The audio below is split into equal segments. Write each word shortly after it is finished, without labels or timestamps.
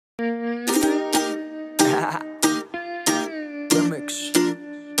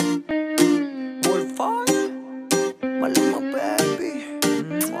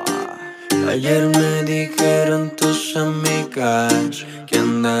Ayer me dijeron tus amigas que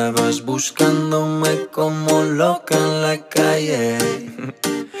andabas buscándome como loca en la calle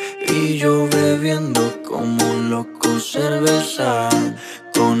y yo bebiendo como un loco cerveza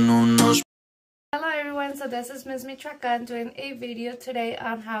con unos. Hello everyone, so this is Ms. Michoacan doing a video today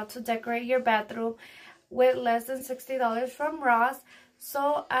on how to decorate your bathroom with less than $60 from Ross.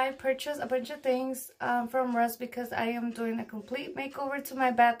 So I purchased a bunch of things from Ross because I am doing a complete makeover to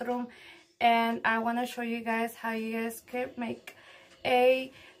my bathroom, and I want to show you guys how you guys could make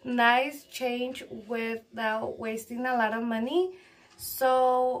a nice change without wasting a lot of money.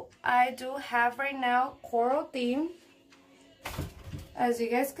 So I do have right now coral theme. As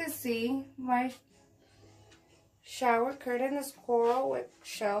you guys can see, my shower curtain is coral with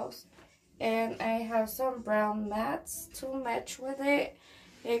shells, and I have some brown mats to match with it,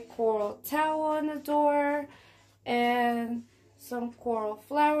 a coral towel on the door, and some coral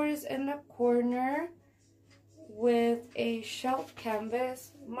flowers in the corner with a shelf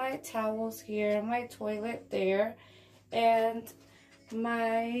canvas, my towels here, my toilet there, and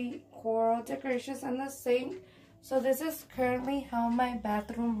my coral decorations in the sink. So this is currently how my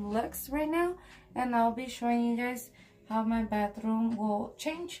bathroom looks right now, and I'll be showing you guys how my bathroom will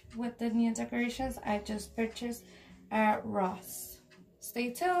change with the new decorations I just purchased at Ross.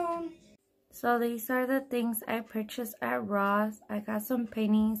 Stay tuned. So these are the things I purchased at Ross. I got some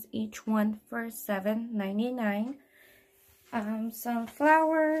paintings, each one for $7.99. Some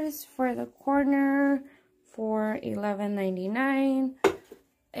flowers for the corner for $11.99.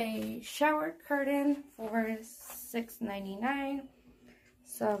 A shower curtain for $6.99.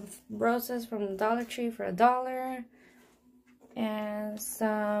 Some roses from the Dollar Tree for $1, and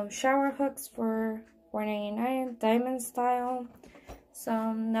some shower hooks for $4.99, diamond style.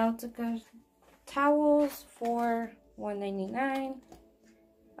 Some Nautica towels for $1.99.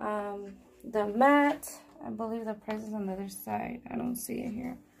 The mat, I believe the price is on the other side. I don't see it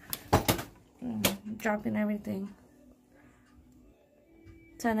here. Dropping everything.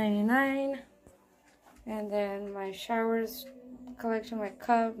 $10.99. And then my showers collection, my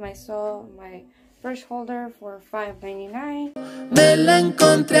cup, my soap, my brush holder for $5.99. Me la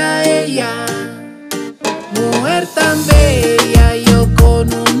encontré a ella, mujer tan bella, yo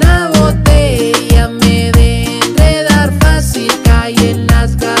con una botella me de enredar fácil, caí en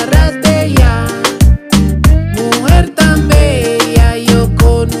las garras de ella. Mujer tan bella, yo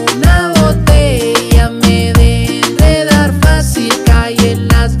con una botella me de enredar fácil, caí en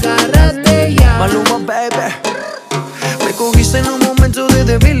las garras de ella. Maluma, baby. Me cogiste en un momento de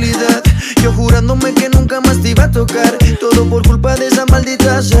debilidad, yo jurándome que nunca más te iba a tocar. Todo por culpa de esas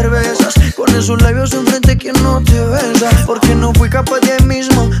malditas cervezas, con esos labios enfrente que no te besa. Porque no fui capaz de ahí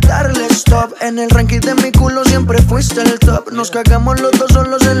mismo darle stop. En el ranking de mi culo siempre fuiste el top. Nos cagamos los dos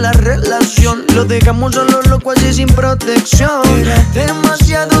solos en la relación, lo dejamos solo loco así sin protección. Era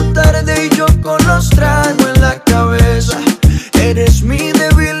demasiado tarde y yo con los tragos en la cabeza. Eres mi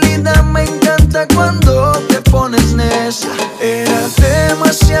debilidad, me encanta cuando te pones necia. Era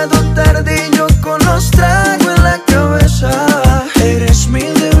demasiado tarde y yo con los tragos en la cabeza. Eres mi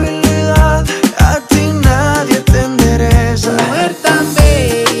debilidad, a ti nadie te endereza. Mujer tan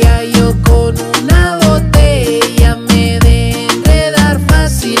bella, yo con una botella me de enredar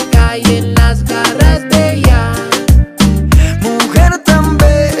fácil, caí en las garras de ella. Mujer tan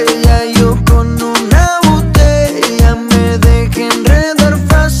bella, yo con una botella me dejé enredar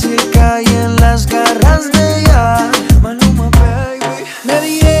fácil, caí en las garras de ella. Maluma, baby. Me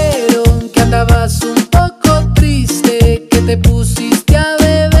dijeron que andabas un poco triste, que te pusiste a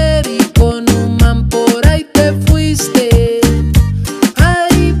beber y con un man por ahí te fuiste.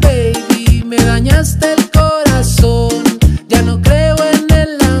 Ay, baby, me dañaste el corazón. Ya no creo en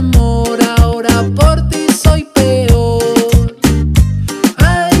el amor, ahora por ti soy peor.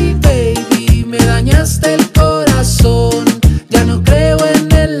 Ay, baby, me dañaste el corazón. Ya no creo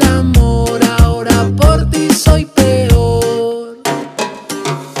en el amor, ahora por ti soy peor.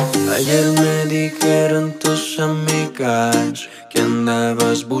 Ayer me dijeron tus amigas que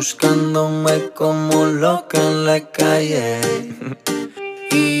andabas buscándome como loca en la calle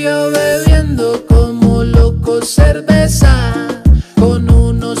y yo bebiendo como loco cerveza con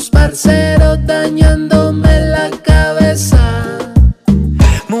unos parceros dañándome la cabeza.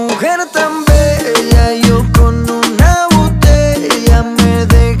 Mujer tan bella, yo con una botella me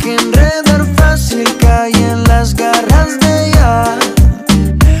dejé enredar fácil, caí en las garras de ella.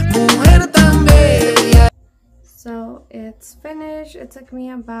 Mujer tan bella. So it's finished. It took me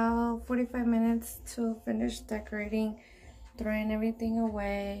about 45 minutes to finish decorating, throwing everything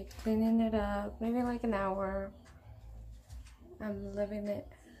away, cleaning it up, maybe like an hour. I'm loving it.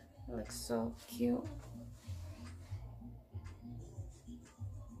 It looks so cute.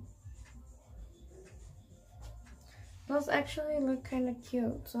 Those actually look kind of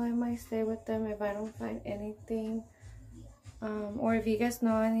cute, so I might stay with them if I don't find anything. Or if you guys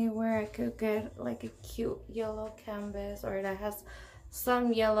know anywhere I could get like a cute yellow canvas or that has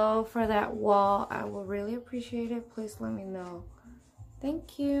some yellow for that wall, I will really appreciate it. Please let me know.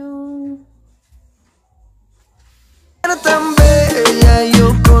 Thank you. Tan bella,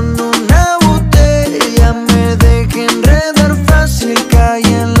 yo con una botella me dejé enredar fácil, caí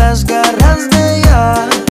en las ganas.